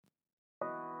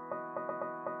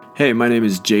Hey, my name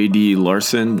is J.D.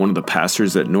 Larson, one of the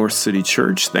pastors at North City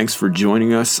Church. Thanks for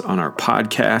joining us on our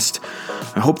podcast.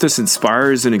 I hope this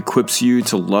inspires and equips you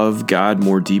to love God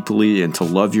more deeply and to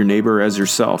love your neighbor as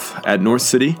yourself. At North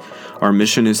City, our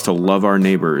mission is to love our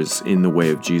neighbors in the way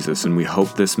of Jesus, and we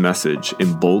hope this message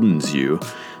emboldens you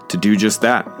to do just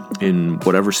that in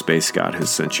whatever space God has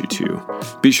sent you to.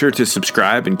 Be sure to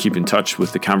subscribe and keep in touch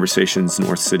with the conversations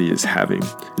North City is having.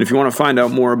 And if you want to find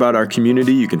out more about our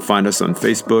community, you can find us on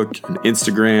Facebook and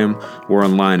Instagram or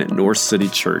online at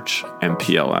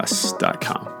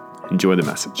northcitychurchmpls.com. Enjoy the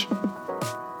message.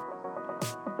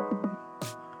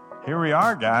 Here we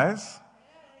are, guys.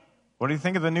 What do you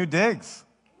think of the new digs?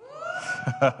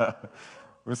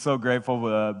 We're so grateful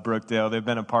with Brookdale. They've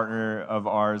been a partner of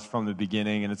ours from the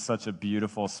beginning, and it's such a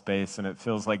beautiful space, and it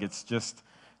feels like it's just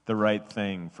the right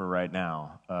thing for right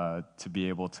now to be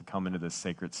able to come into this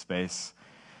sacred space,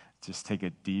 just take a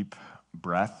deep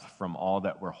breath from all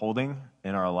that we're holding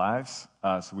in our lives.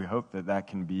 So we hope that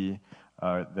can be,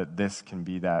 that this can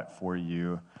be that for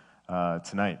you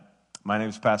tonight. My name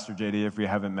is Pastor JD. If we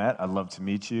haven't met, I'd love to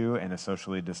meet you in a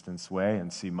socially distanced way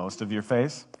and see most of your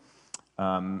face.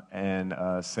 And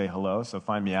say hello. So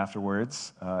find me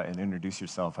afterwards and introduce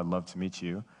yourself. I'd love to meet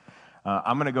you.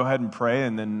 I'm going to go ahead and pray,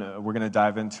 and then we're going to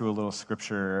dive into a little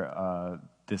scripture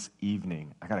this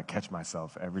evening. I got to catch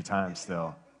myself every time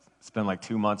still. It's been like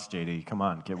 2 months, JD. Come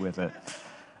on, get with it.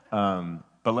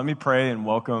 But let me pray and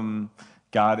welcome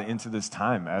God into this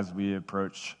time as we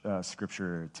approach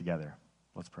scripture together.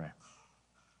 Let's pray.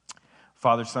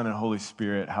 Father, Son, and Holy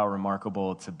Spirit, how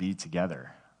remarkable to be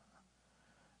together.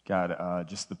 God,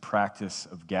 just the practice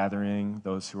of gathering,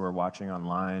 those who are watching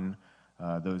online,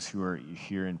 those who are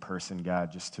here in person,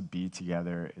 God, just to be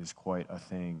together is quite a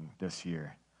thing this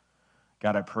year.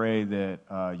 God, I pray that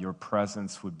your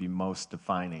presence would be most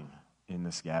defining in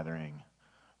this gathering.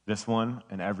 This one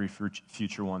and every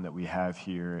future one that we have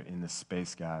here in this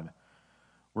space, God.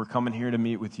 We're coming here to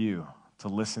meet with you, to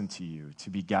listen to you, to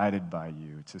be guided by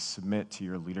you, to submit to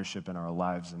your leadership in our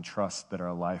lives and trust that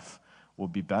our life will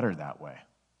be better that way.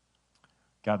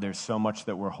 God, there's so much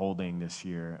that we're holding this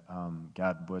year.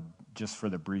 God, would just for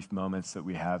the brief moments that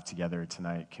we have together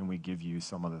tonight, can we give you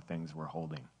some of the things we're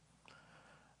holding?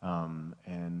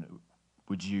 And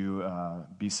would you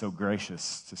be so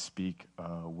gracious to speak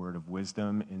a word of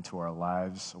wisdom into our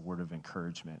lives, a word of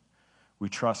encouragement? We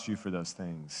trust you for those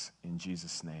things in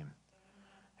Jesus' name.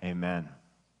 Amen.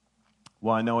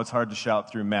 Well, I know it's hard to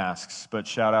shout through masks, but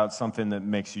shout out something that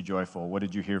makes you joyful. What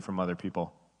did you hear from other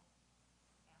people?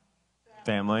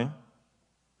 Family?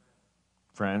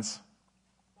 Friends?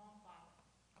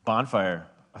 Bonfire.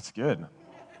 That's good.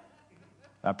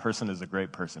 That person is a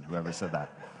great person, whoever said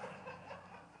that.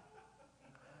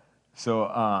 So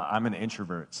I'm an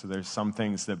introvert, so there's some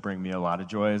things that bring me a lot of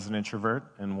joy as an introvert,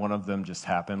 and one of them just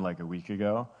happened like a week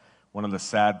ago. One of the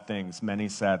sad things, many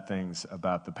sad things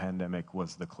about the pandemic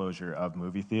was the closure of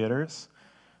movie theaters,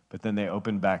 but then they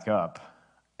opened back up,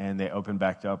 and they opened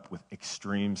back up with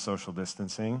extreme social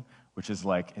distancing, which is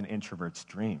like an introvert's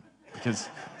dream, because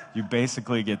you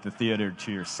basically get the theater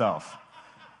to yourself.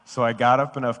 So I got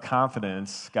up enough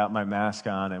confidence, got my mask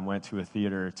on, and went to a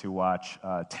theater to watch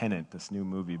Tenet, this new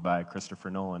movie by Christopher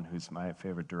Nolan, who's my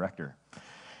favorite director.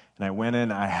 And I went in,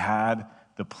 I had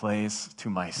the place to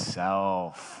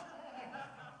myself.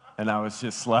 And I was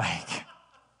just like,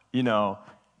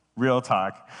 real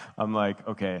talk. I'm like,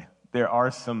 okay, there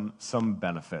are some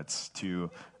benefits to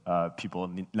people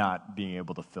not being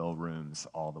able to fill rooms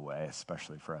all the way,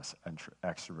 especially for us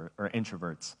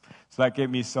introverts. So that gave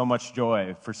me so much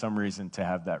joy for some reason to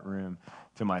have that room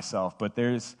to myself. But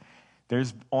there's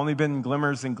only been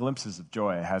glimmers and glimpses of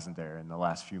joy, hasn't there, in the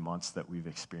last few months that we've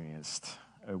experienced.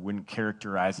 I wouldn't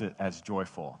characterize it as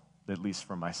joyful, at least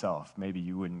for myself. Maybe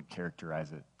you wouldn't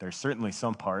characterize it. There's certainly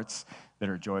some parts that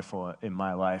are joyful in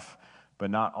my life,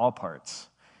 but not all parts.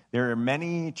 There are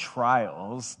many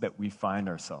trials that we find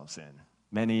ourselves in,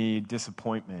 many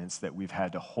disappointments that we've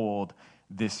had to hold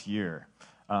this year,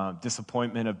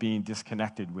 disappointment of being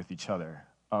disconnected with each other,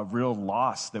 a real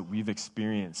loss that we've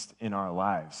experienced in our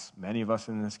lives, many of us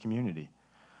in this community,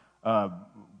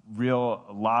 real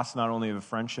loss not only of a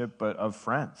friendship but of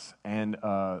friends. And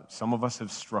some of us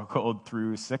have struggled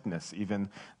through sickness, even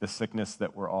the sickness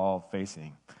that we're all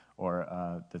facing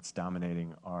or that's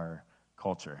dominating our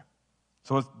culture.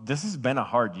 So this has been a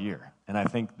hard year, and I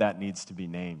think that needs to be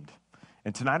named.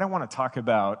 And tonight I want to talk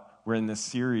about, we're in this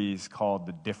series called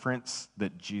The Difference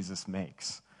That Jesus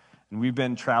Makes. And we've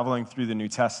been traveling through the New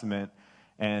Testament,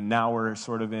 and now we're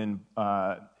sort of we're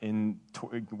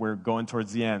going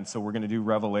towards the end, so we're going to do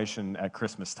Revelation at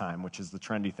Christmas time, which is the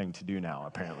trendy thing to do now,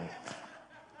 apparently.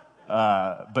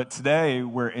 But today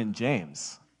we're in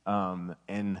James. And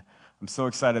I'm so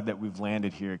excited that we've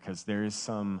landed here because there is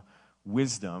some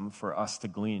wisdom for us to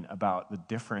glean about the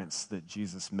difference that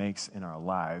Jesus makes in our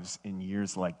lives in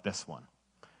years like this one,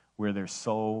 where they're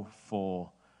so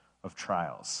full of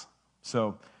trials.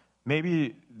 So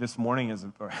maybe this morning,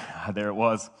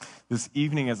 this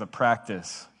evening as a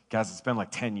practice, guys, it's been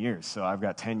like 10 years, so I've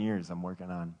got 10 years I'm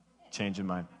working on changing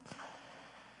my...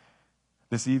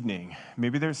 This evening,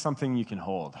 maybe there's something you can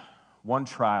hold, one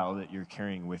trial that you're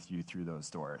carrying with you through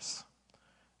those doors,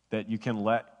 that you can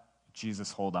let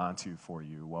Jesus hold on to for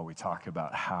you while we talk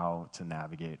about how to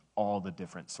navigate all the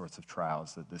different sorts of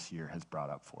trials that this year has brought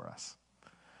up for us.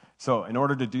 So in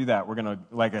order to do that, we're going to,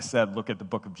 like I said, look at the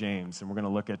book of James, and we're going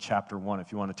to look at chapter 1.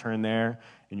 If you want to turn there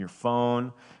in your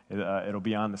phone, it'll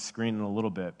be on the screen in a little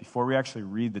bit. Before we actually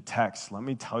read the text, let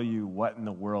me tell you what in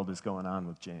the world is going on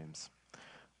with James.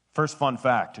 First fun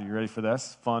fact. Are you ready for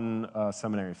this? Fun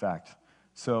seminary fact.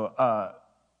 So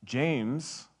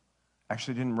James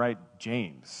actually didn't write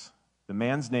James. The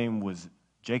man's name was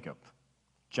Jacob,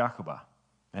 Jacobah.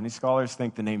 Many scholars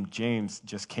think the name James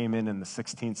just came in the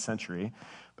 16th century,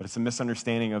 but it's a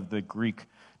misunderstanding of the Greek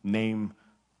name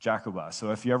Jacobah.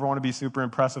 So if you ever want to be super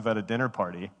impressive at a dinner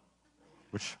party,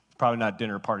 which is probably not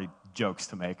dinner party jokes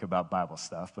to make about Bible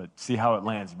stuff, but see how it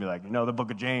lands. You'd be like, the book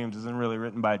of James isn't really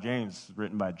written by James, it's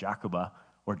written by Jacobah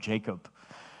or Jacob.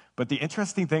 But the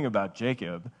interesting thing about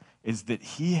Jacob is that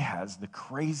he has the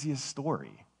craziest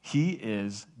story. He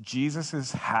is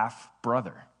Jesus'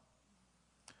 half-brother.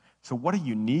 So what a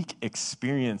unique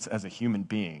experience as a human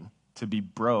being to be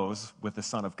bros with the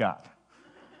Son of God.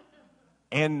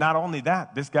 And not only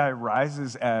that, this guy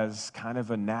rises as kind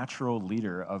of a natural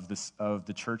leader of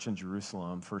the church in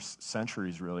Jerusalem for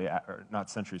centuries, really, or not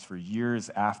centuries, for years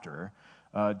after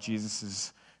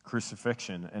Jesus'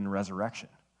 crucifixion and resurrection.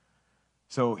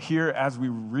 So here, as we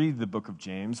read the book of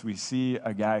James, we see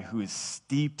a guy who is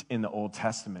steeped in the Old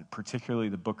Testament, particularly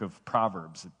the book of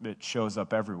Proverbs. It shows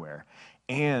up everywhere.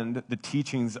 And the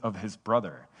teachings of his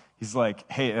brother. He's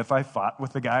like, hey, if I fought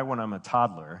with the guy when I'm a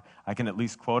toddler, I can at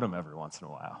least quote him every once in a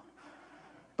while.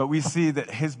 But we see that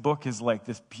his book is like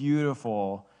this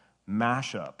beautiful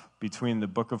mashup between the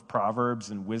book of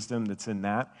Proverbs and wisdom that's in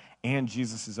that and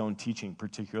Jesus' own teaching,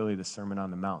 particularly the Sermon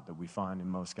on the Mount that we find in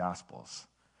most Gospels.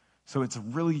 So it's a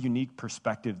really unique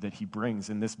perspective that he brings.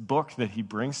 And this book that he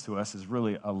brings to us is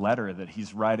really a letter that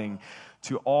he's writing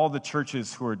to all the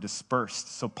churches who are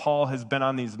dispersed. So Paul has been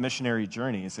on these missionary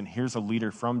journeys, and here's a leader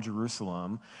from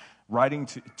Jerusalem writing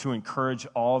to encourage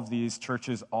all of these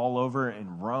churches all over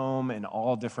in Rome and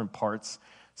all different parts.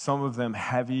 Some of them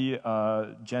heavy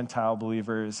Gentile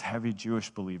believers, heavy Jewish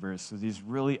believers. So these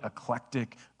really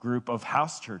eclectic group of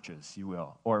house churches, you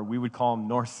will, or we would call them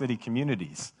North City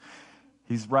communities.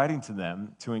 He's writing to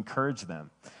them to encourage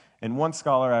them. And one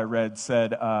scholar I read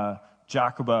said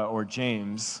Jacobah or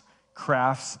James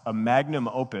crafts a magnum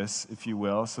opus, if you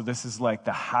will. So this is like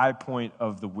the high point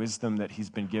of the wisdom that he's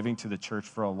been giving to the church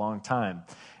for a long time.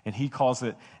 And he calls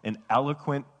it an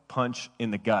eloquent punch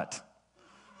in the gut.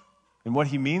 And what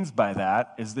he means by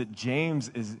that is that James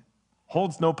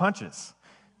holds no punches.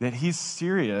 That he's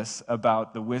serious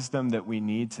about the wisdom that we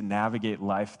need to navigate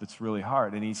life that's really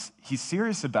hard. And he's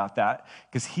serious about that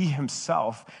because he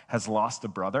himself has lost a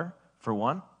brother, for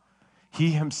one.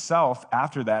 He himself,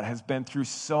 after that, has been through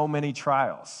so many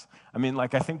trials. I mean, I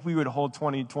think we would hold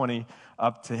 2020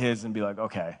 up to his and be like,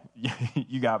 okay,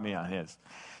 you got me on his.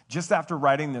 Just after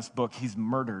writing this book, he's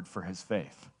murdered for his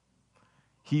faith.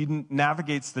 He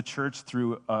navigates the church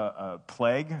through a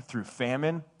plague, through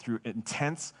famine, through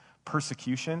intense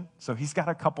persecution. So he's got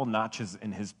a couple notches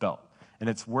in his belt, and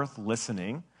it's worth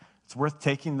listening. It's worth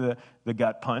taking the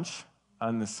gut punch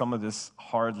on some of this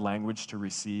hard language to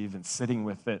receive and sitting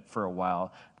with it for a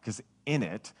while, because in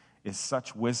it is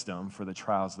such wisdom for the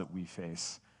trials that we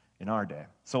face in our day.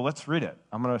 So let's read it.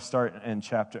 I'm going to start in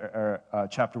chapter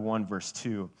 1, verse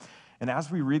 2. And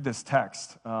as we read this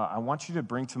text, I want you to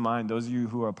bring to mind, those of you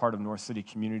who are a part of North City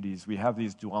communities, we have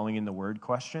these dwelling in the word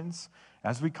questions.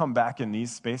 As we come back in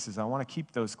these spaces, I want to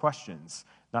keep those questions.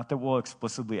 Not that we'll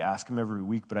explicitly ask them every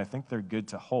week, but I think they're good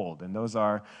to hold. And those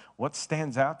are, what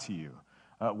stands out to you?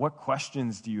 What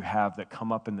questions do you have that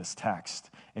come up in this text?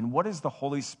 And what is the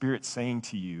Holy Spirit saying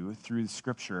to you through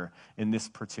Scripture in this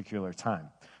particular time?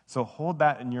 So hold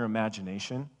that in your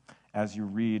imagination as you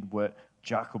read what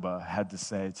Jacobah had to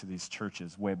say to these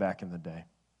churches way back in the day.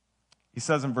 He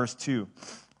says in verse 2,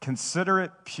 "Consider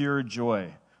it pure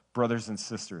joy, brothers and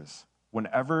sisters,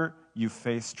 whenever you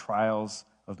face trials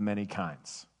of many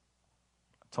kinds."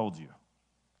 I told you,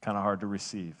 kind of hard to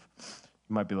receive.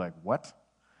 You might be like, what?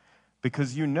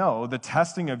 because you know the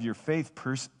testing of your faith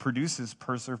produces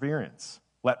perseverance.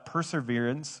 Let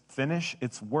perseverance finish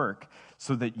its work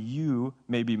so that you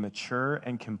may be mature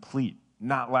and complete,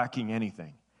 not lacking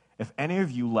anything. If any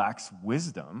of you lacks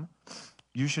wisdom,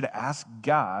 you should ask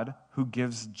God, who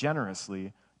gives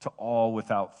generously to all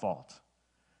without fault,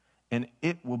 and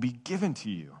it will be given to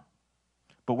you.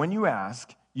 But when you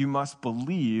ask, you must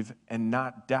believe and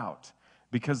not doubt,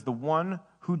 because the one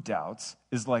who doubts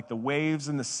is like the waves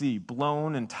in the sea,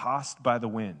 blown and tossed by the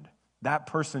wind. That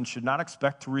person should not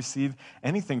expect to receive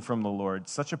anything from the Lord.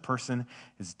 Such a person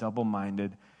is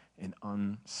double-minded and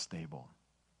unstable.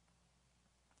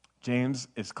 James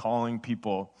is calling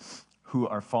people who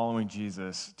are following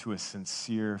Jesus to a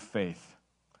sincere faith.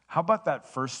 How about that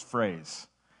first phrase?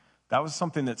 That was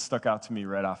something that stuck out to me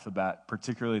right off the bat,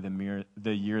 particularly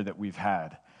the year that we've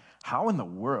had. How in the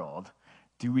world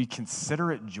do we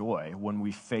consider it joy when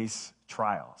we face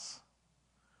trials?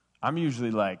 I'm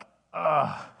usually like,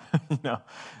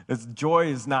 joy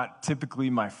is not typically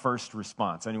my first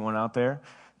response. Anyone out there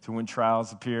to when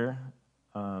trials appear?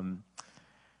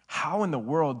 How in the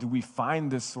world do we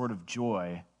find this sort of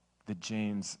joy that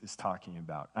James is talking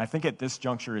about? I think at this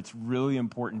juncture, it's really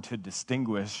important to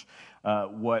distinguish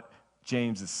what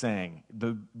James is saying.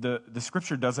 The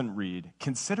scripture doesn't read,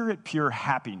 "Consider it pure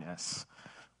happiness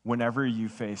whenever you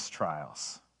face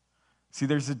trials." See,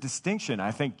 there's a distinction.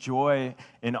 I think joy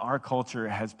in our culture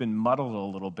has been muddled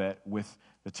a little bit with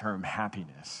the term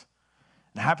happiness.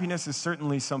 And happiness is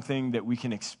certainly something that we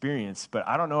can experience, but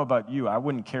I don't know about you. I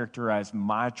wouldn't characterize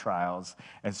my trials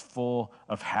as full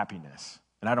of happiness.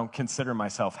 And I don't consider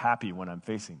myself happy when I'm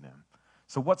facing them.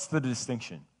 So what's the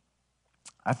distinction?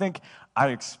 I think I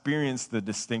experienced the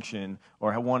distinction,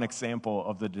 or one example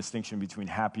of the distinction between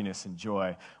happiness and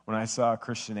joy, when I saw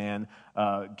Christian Ann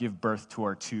give birth to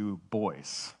our 2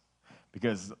 boys.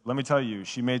 Because let me tell you,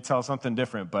 she may tell something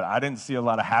different, but I didn't see a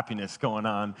lot of happiness going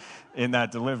on in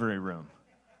that delivery room.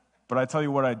 But I tell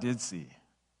you what I did see.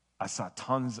 I saw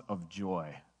tons of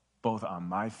joy, both on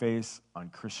my face, on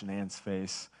Christian Ann's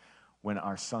face, when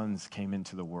our sons came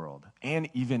into the world, and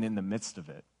even in the midst of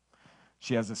it.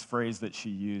 She has this phrase that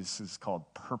she uses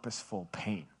called purposeful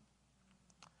pain.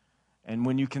 And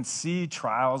when you can see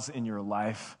trials in your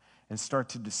life and start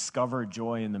to discover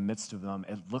joy in the midst of them,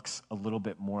 it looks a little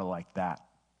bit more like that.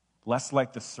 Less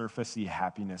like the surfacey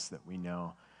happiness that we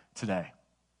know today.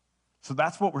 So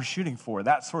that's what we're shooting for,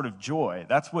 that sort of joy.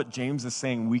 That's what James is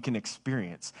saying we can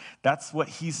experience. That's what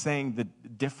he's saying, the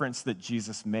difference that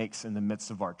Jesus makes in the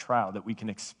midst of our trial, that we can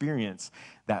experience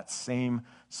that same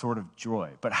sort of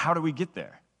joy. But how do we get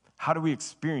there? How do we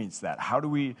experience that? How do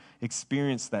we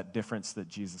experience that difference that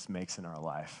Jesus makes in our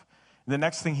life? And the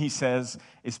next thing he says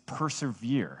is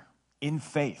persevere in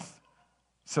faith.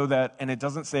 So that, and it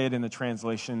doesn't say it in the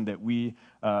translation that we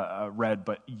read,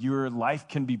 but your life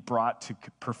can be brought to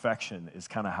perfection is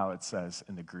kind of how it says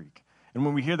in the Greek. And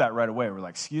when we hear that right away, we're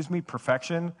like, excuse me,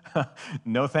 perfection?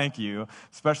 No, thank you.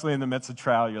 Especially in the midst of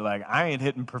trial, you're like, I ain't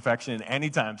hitting perfection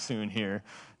anytime soon here.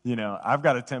 I've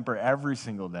got a temper every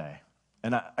single day.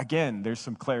 And again, there's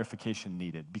some clarification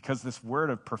needed because this word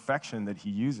of perfection that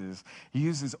he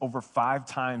uses over 5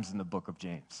 times in the book of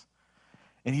James.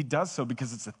 And he does so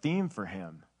because it's a theme for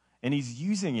him. And he's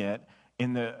using it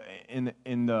in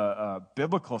the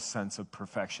biblical sense of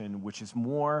perfection, which is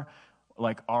more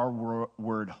like our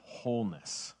word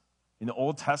wholeness. In the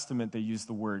Old Testament, they use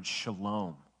the word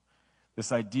shalom.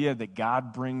 This idea that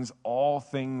God brings all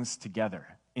things together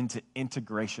into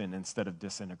integration instead of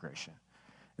disintegration.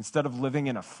 Instead of living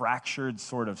in a fractured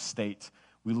sort of state,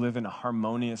 we live in a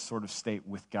harmonious sort of state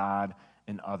with God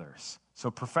and others.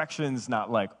 So perfection is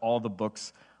not like all the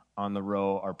books on the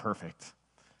row are perfect.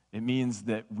 It means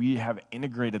that we have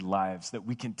integrated lives, that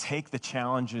we can take the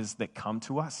challenges that come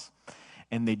to us,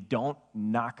 and they don't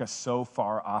knock us so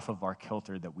far off of our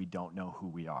kilter that we don't know who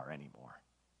we are anymore.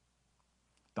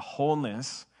 The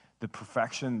wholeness, the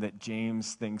perfection that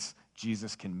James thinks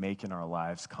Jesus can make in our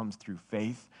lives comes through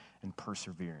faith and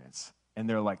perseverance. And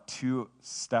they're like 2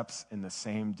 steps in the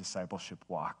same discipleship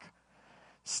walk.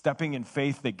 Stepping in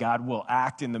faith that God will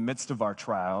act in the midst of our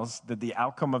trials, that the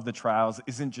outcome of the trials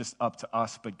isn't just up to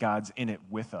us, but God's in it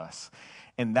with us.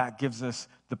 And that gives us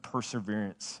the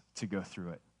perseverance to go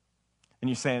through it. And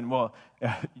you're saying, well,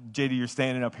 JD, you're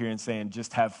standing up here and saying,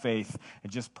 just have faith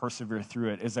and just persevere through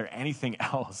it. Is there anything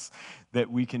else that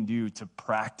we can do to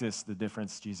practice the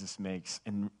difference Jesus makes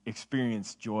and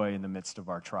experience joy in the midst of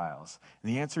our trials?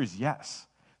 And the answer is yes.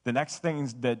 The next thing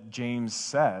that James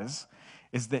says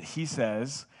is that he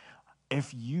says,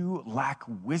 if you lack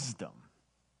wisdom,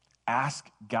 ask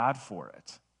God for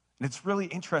it. And it's really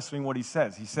interesting what he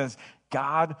says. He says,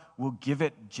 God will give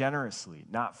it generously,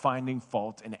 not finding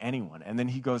fault in anyone. And then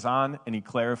he goes on and he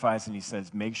clarifies and he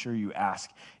says, make sure you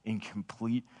ask in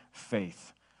complete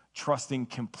faith, trusting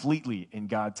completely in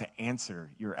God to answer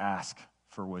your ask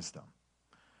for wisdom.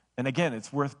 And again,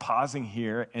 it's worth pausing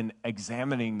here and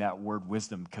examining that word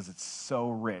wisdom because it's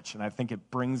so rich. And I think it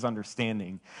brings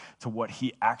understanding to what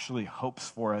he actually hopes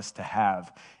for us to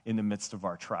have in the midst of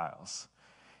our trials.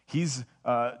 He's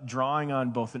drawing on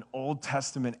both an Old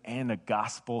Testament and a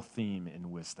gospel theme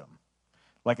in wisdom.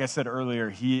 Like I said earlier,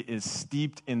 he is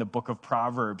steeped in the book of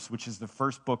Proverbs, which is the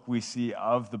first book we see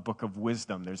of the book of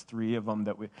wisdom. There's 3 of them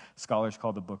that scholars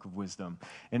call the book of wisdom.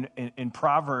 And in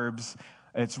Proverbs,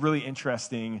 it's really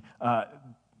interesting.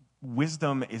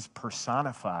 Wisdom is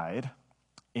personified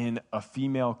in a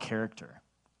female character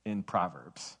in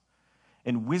Proverbs.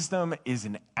 And wisdom is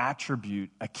an attribute,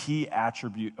 a key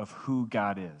attribute of who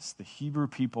God is. The Hebrew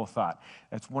people thought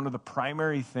that's one of the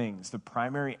primary things, the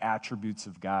primary attributes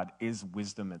of God is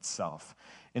wisdom itself.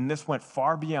 And this went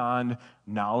far beyond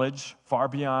knowledge, far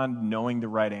beyond knowing the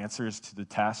right answers to the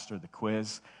test or the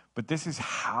quiz, but this is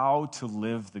how to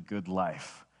live the good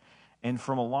life. And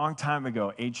from a long time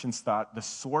ago, ancients thought the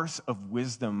source of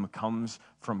wisdom comes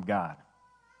from God.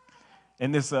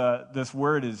 And this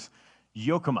word is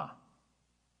yokama.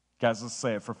 Guys, let's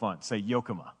say it for fun. Say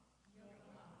yokama.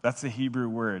 That's the Hebrew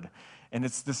word. And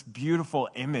it's this beautiful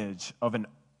image of an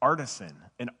artisan,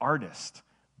 an artist,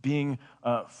 being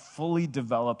fully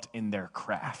developed in their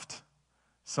craft.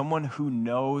 Someone who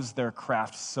knows their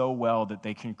craft so well that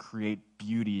they can create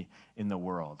beauty in the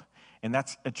world. And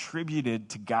that's attributed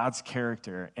to God's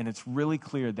character. And it's really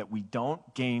clear that we don't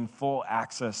gain full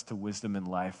access to wisdom in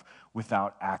life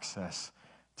without access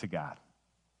to God.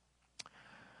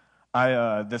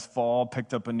 I, this fall,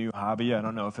 picked up a new hobby. I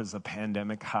don't know if it's a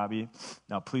pandemic hobby.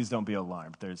 Now, please don't be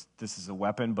alarmed. This is a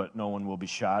weapon, but no one will be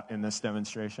shot in this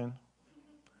demonstration.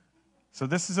 So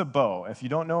this is a bow. If you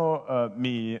don't know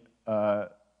me,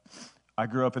 I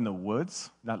grew up in the woods,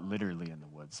 not literally in the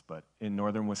woods, but in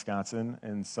northern Wisconsin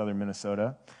and southern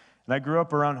Minnesota. And I grew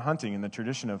up around hunting and the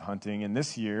tradition of hunting. And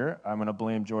this year, I'm going to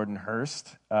blame Jordan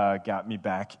Hurst, got me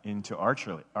back into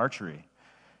archery.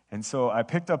 And so I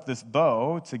picked up this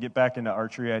bow to get back into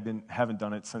archery. I haven't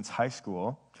done it since high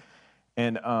school.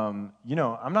 And, I'm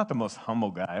not the most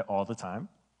humble guy all the time,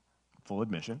 full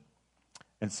admission.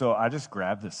 And so I just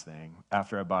grabbed this thing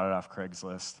after I bought it off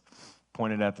Craigslist,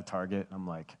 pointed at the target, and I'm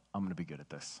like, I'm going to be good at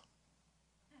this.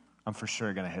 I'm for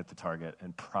sure going to hit the target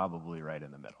and probably right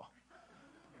in the middle.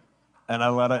 And I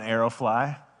let an arrow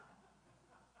fly,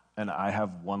 and I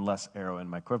have one less arrow in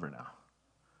my quiver now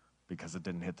because it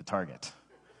didn't hit the target.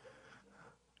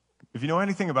 If you know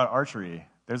anything about archery,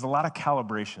 there's a lot of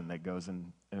calibration that goes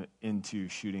into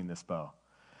shooting this bow.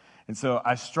 And so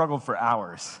I struggled for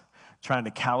hours trying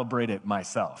to calibrate it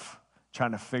myself,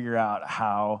 trying to figure out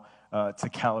how to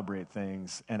calibrate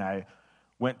things. And I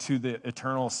went to the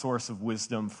eternal source of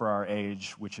wisdom for our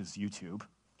age, which is YouTube.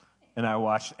 And I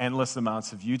watched endless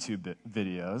amounts of YouTube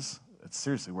videos. It's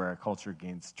seriously where our culture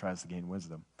tries to gain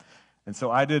wisdom. And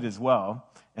so I did as well.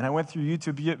 And I went through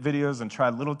YouTube videos and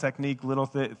tried little technique, little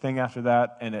thing after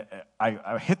that. And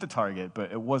I hit the target,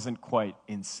 but it wasn't quite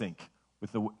in sync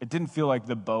with it didn't feel like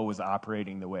the bow was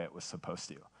operating the way it was supposed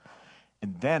to.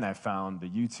 And then I found the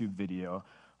YouTube video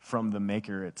from the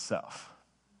maker itself,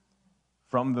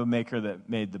 from the maker that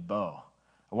made the bow.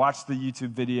 I watched the YouTube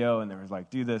video, and they were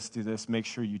like, do this, make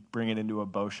sure you bring it into a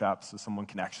bow shop so someone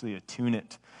can actually attune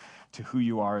it to who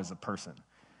you are as a person.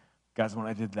 Guys, when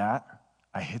I did that,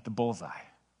 I hit the bullseye.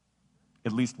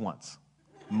 At least once.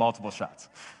 Multiple shots.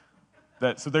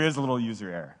 So there is a little user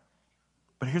error.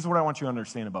 But here's what I want you to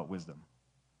understand about wisdom.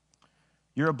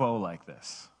 You're a bow like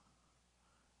this,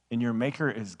 and your maker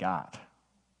is God.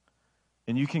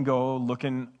 And you can go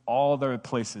looking all the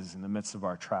places in the midst of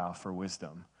our trial for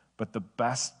wisdom. But the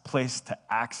best place to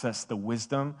access the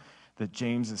wisdom that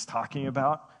James is talking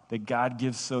about, that God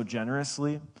gives so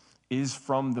generously, is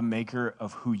from the maker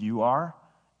of who you are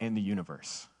and the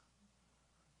universe.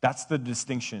 That's the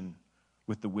distinction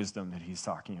with the wisdom that he's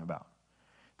talking about.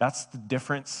 That's the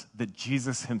difference that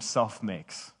Jesus himself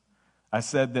makes. I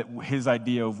said that his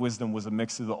idea of wisdom was a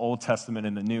mix of the Old Testament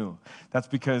and the New. That's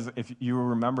because if you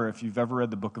remember, if you've ever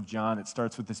read the book of John, it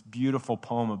starts with this beautiful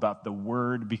poem about the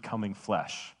Word becoming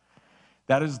flesh.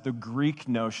 That is the Greek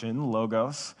notion,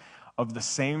 logos, of the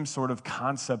same sort of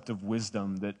concept of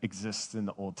wisdom that exists in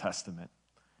the Old Testament.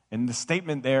 And the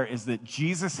statement there is that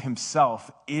Jesus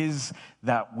himself is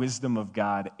that wisdom of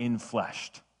God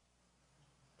infleshed.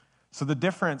 So the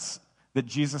difference that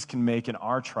Jesus can make in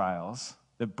our trials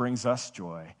that brings us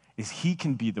joy is he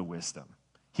can be the wisdom.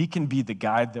 He can be the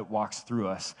guide that walks through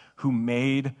us, who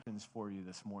made things for you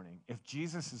this morning. If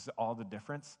Jesus is all the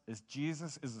difference, if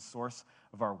Jesus is the source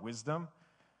of our wisdom,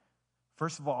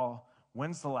 first of all,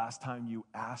 when's the last time you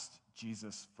asked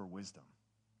Jesus for wisdom?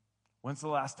 When's the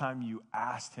last time you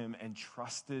asked him and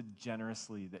trusted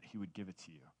generously that he would give it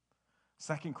to you?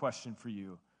 Second question for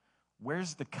you,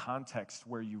 where's the context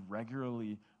where you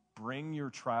regularly bring your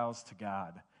trials to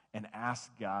God and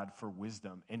ask God for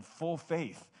wisdom in full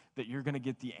faith that you're going to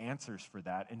get the answers for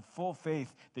that, in full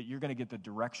faith that you're going to get the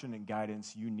direction and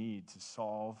guidance you need to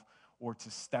solve or to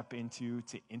step into,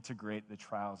 to integrate the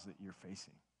trials that you're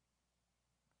facing?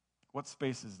 What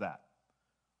space is that?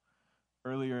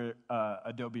 Earlier,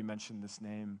 Adobe mentioned this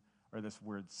name or this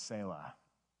word, Selah.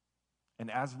 And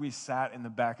as we sat in the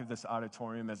back of this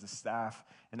auditorium as a staff,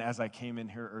 and as I came in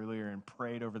here earlier and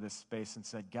prayed over this space and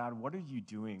said, God, what are you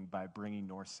doing by bringing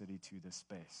North City to this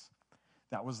space?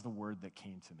 That was the word that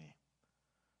came to me.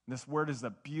 And this word is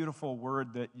a beautiful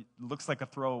word that looks like a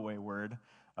throwaway word.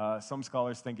 Some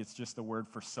scholars think it's just a word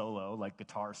for solo, like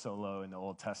guitar solo in the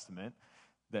Old Testament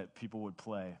that people would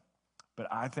play. But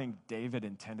I think David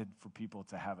intended for people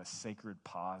to have a sacred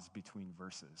pause between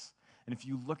verses. And if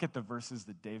you look at the verses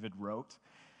that David wrote,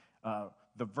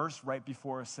 the verse right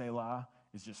before Selah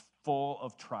is just full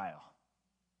of trial.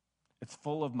 It's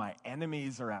full of my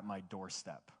enemies are at my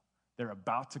doorstep. They're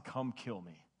about to come kill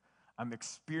me. I'm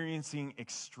experiencing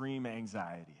extreme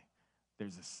anxiety.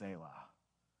 There's a Selah.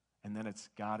 And then it's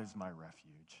God is my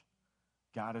refuge.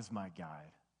 God is my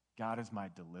guide. God is my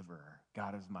deliverer.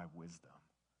 God is my wisdom.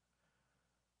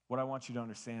 What I want you to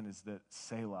understand is that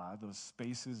Selah, those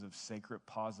spaces of sacred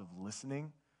pause of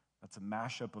listening, that's a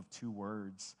mashup of two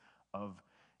words of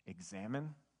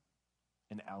examine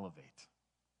and elevate.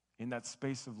 In that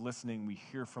space of listening, we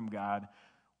hear from God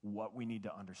what we need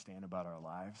to understand about our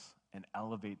lives and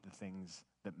elevate the things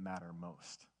that matter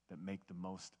most, that make the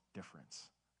most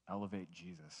difference. Elevate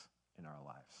Jesus in our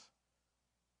lives.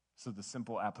 So the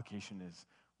simple application is,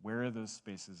 where are those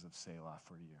spaces of Selah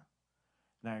for you?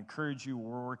 And I encourage you,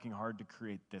 we're working hard to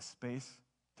create this space,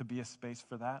 to be a space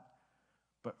for that,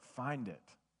 but find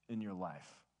it in your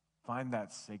life. Find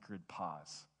that sacred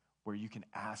pause where you can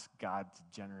ask God to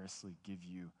generously give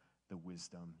you the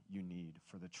wisdom you need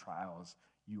for the trials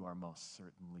you are most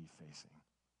certainly facing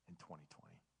in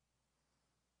 2020.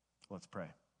 Let's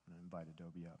pray and invite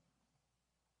Adobe up.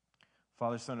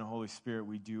 Father, Son, and Holy Spirit,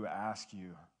 we do ask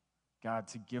you, God,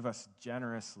 to give us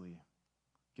generously,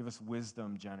 give us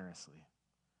wisdom generously.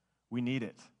 We need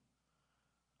it.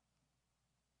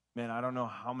 Man, I don't know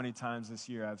how many times this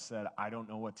year I've said, I don't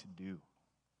know what to do.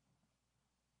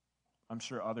 I'm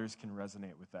sure others can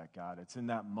resonate with that, God. It's in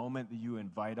that moment that you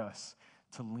invite us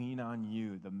to lean on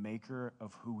you, the maker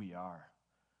of who we are,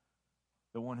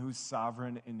 the one who's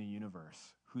sovereign in the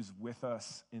universe, who's with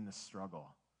us in the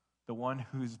struggle, the one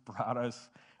who's brought us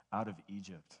out of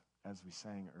Egypt, as we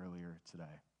sang earlier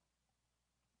today.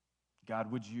 God,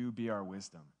 would you be our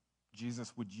wisdom?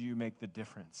 Jesus, would you make the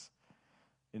difference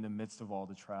in the midst of all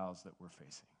the trials that we're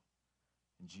facing?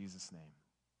 In Jesus' name,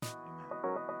 amen.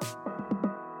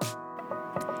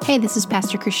 Hey, this is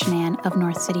Pastor Christian Ann of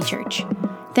North City Church.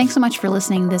 Thanks so much for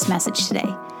listening to this message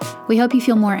today. We hope you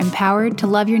feel more empowered to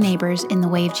love your neighbors in the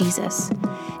way of Jesus.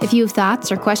 If you have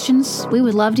thoughts or questions, we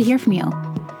would love to hear from you.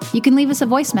 You can leave us a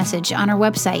voice message on our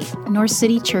website,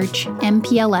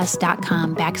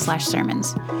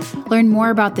 northcitychurchmpls.com/sermons. Learn more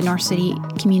about the North City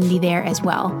community there as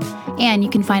well. And you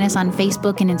can find us on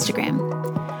Facebook and Instagram.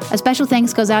 A special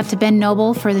thanks goes out to Ben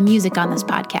Noble for the music on this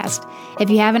podcast. If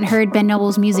you haven't heard Ben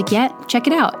Noble's music yet, check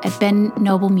it out at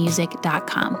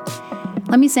bennoblemusic.com.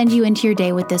 Let me send you into your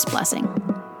day with this blessing.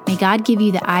 May God give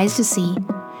you the eyes to see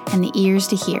and the ears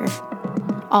to hear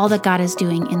all that God is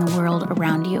doing in the world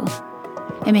around you.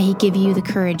 And may He give you the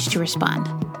courage to respond.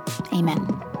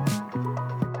 Amen.